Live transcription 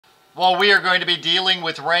Well, we are going to be dealing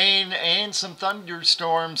with rain and some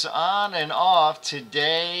thunderstorms on and off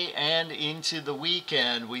today and into the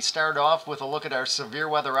weekend. We start off with a look at our severe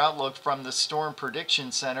weather outlook from the Storm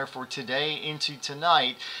Prediction Center for today into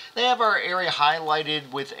tonight. They have our area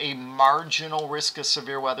highlighted with a marginal risk of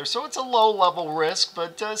severe weather, so it's a low-level risk,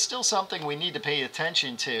 but still something we need to pay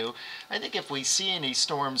attention to. I think if we see any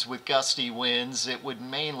storms with gusty winds, it would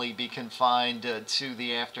mainly be confined to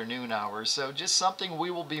the afternoon hours, so just something we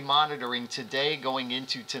will be monitoring today going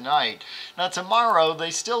into tonight. Now tomorrow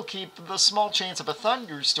they still keep the small chance of a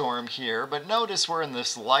thunderstorm here, but notice we're in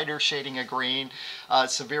this lighter shading of green.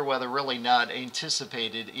 Severe weather really not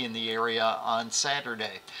anticipated in the area on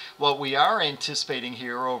Saturday. What we are anticipating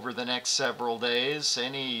here over the next several days,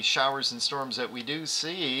 any showers and storms that we do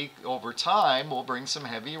see over time will bring some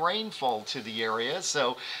heavy rainfall to the area,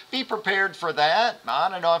 so be prepared for that.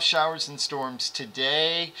 On and off showers and storms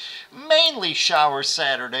today, mainly showers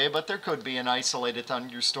Saturday, but there could be an isolated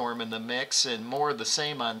thunderstorm in the mix, and more of the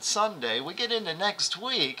same on Sunday. We get into next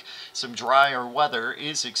week, some drier weather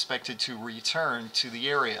is expected to return to the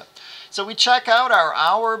area. So we check out our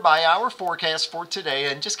hour-by-hour forecast for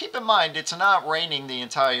today, and just keep in mind it's not raining the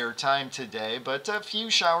entire time today, but a few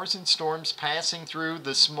showers and storms passing through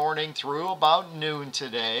this morning through about noon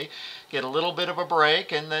today. Get a little bit of a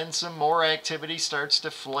break, and then some more activity starts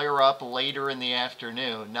to flare up later in the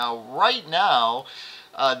afternoon. Now, right now,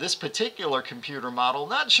 this particular computer model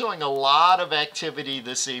not showing a lot of activity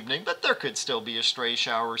this evening, but there could still be a stray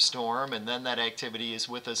shower storm, and then that activity is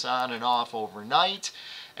with us on and off overnight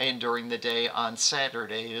and during the day on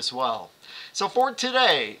Saturday as well. So for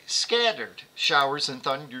today, scattered showers and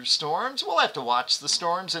thunderstorms. We'll have to watch the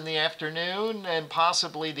storms in the afternoon and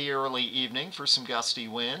possibly the early evening for some gusty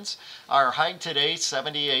winds. Our high today,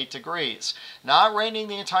 78 degrees. Not raining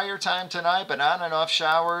the entire time tonight, but on and off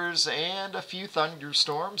showers and a few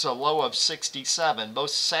thunderstorms, a low of 67.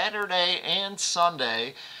 Both Saturday and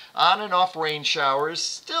Sunday, on and off rain showers,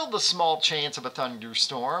 still the small chance of a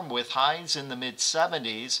thunderstorm with highs in the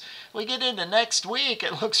mid-70s. We get into next week,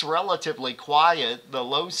 it looks relatively quiet. The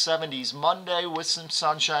low 70s Monday with some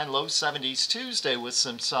sunshine, low 70s Tuesday with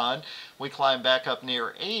some sun. We climb back up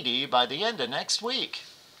near 80 by the end of next week.